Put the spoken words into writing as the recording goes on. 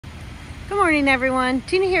Good morning, everyone.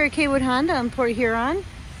 Tina here at Kaywood Honda in Port Huron.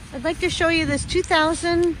 I'd like to show you this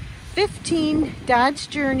 2015 Dodge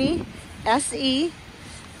Journey SE,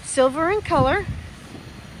 silver in color.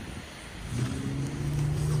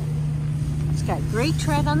 It's got great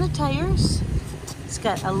tread on the tires. It's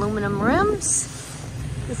got aluminum rims.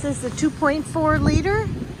 This is the 2.4 liter.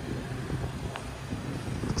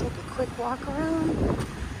 Take a quick walk around.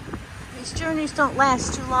 These Journeys don't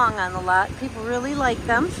last too long on the lot. People really like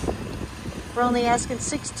them. We're only asking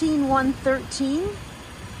 $16,113.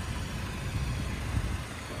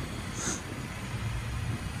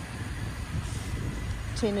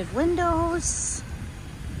 Tinted windows.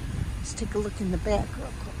 Let's take a look in the back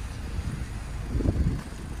real quick.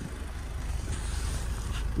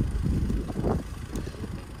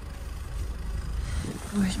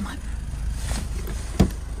 Where's my...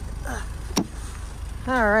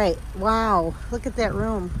 All right, wow, look at that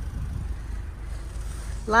room.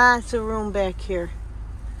 Lots of room back here.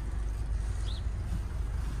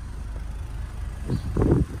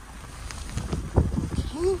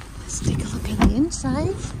 Okay, let's take a look at the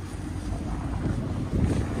inside.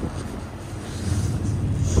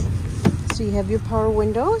 So you have your power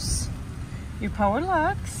windows, your power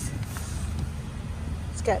locks.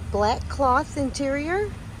 It's got black cloth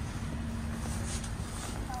interior.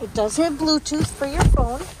 It does have Bluetooth for your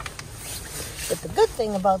phone. But the good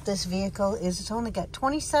thing about this vehicle is it's only got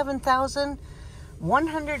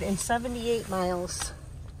 27,178 miles.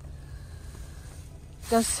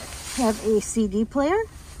 Does have a CD player.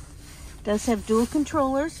 Does have dual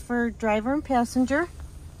controllers for driver and passenger.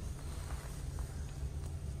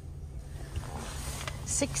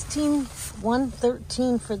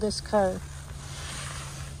 $16,113 for this car.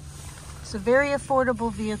 It's a very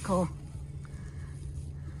affordable vehicle.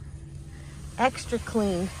 Extra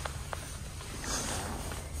clean.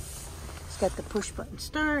 It's got the push button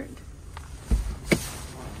start.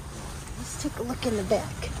 Let's take a look in the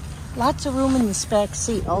back. Lots of room in this back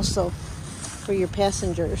seat also for your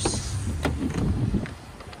passengers.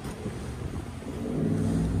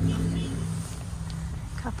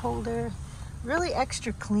 Cup holder. Really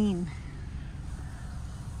extra clean.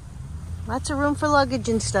 Lots of room for luggage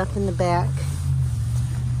and stuff in the back.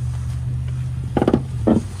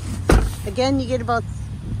 Again, you get about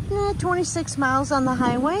 26 miles on the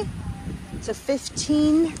highway. It's a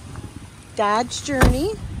 15 Dodge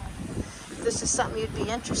Journey. If this is something you'd be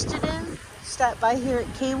interested in, stop by here at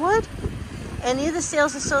Kaywood. Any of the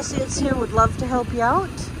sales associates here would love to help you out.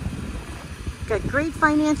 Got great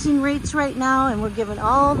financing rates right now, and we're giving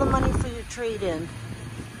all the money for your trade-in.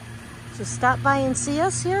 So stop by and see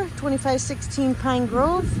us here, 2516 Pine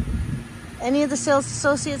Grove. Any of the sales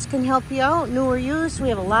associates can help you out, new or used. We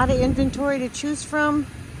have a lot of inventory to choose from.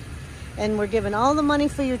 And we're giving all the money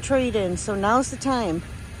for your trade-in, so now's the time.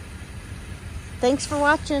 Thanks for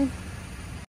watching.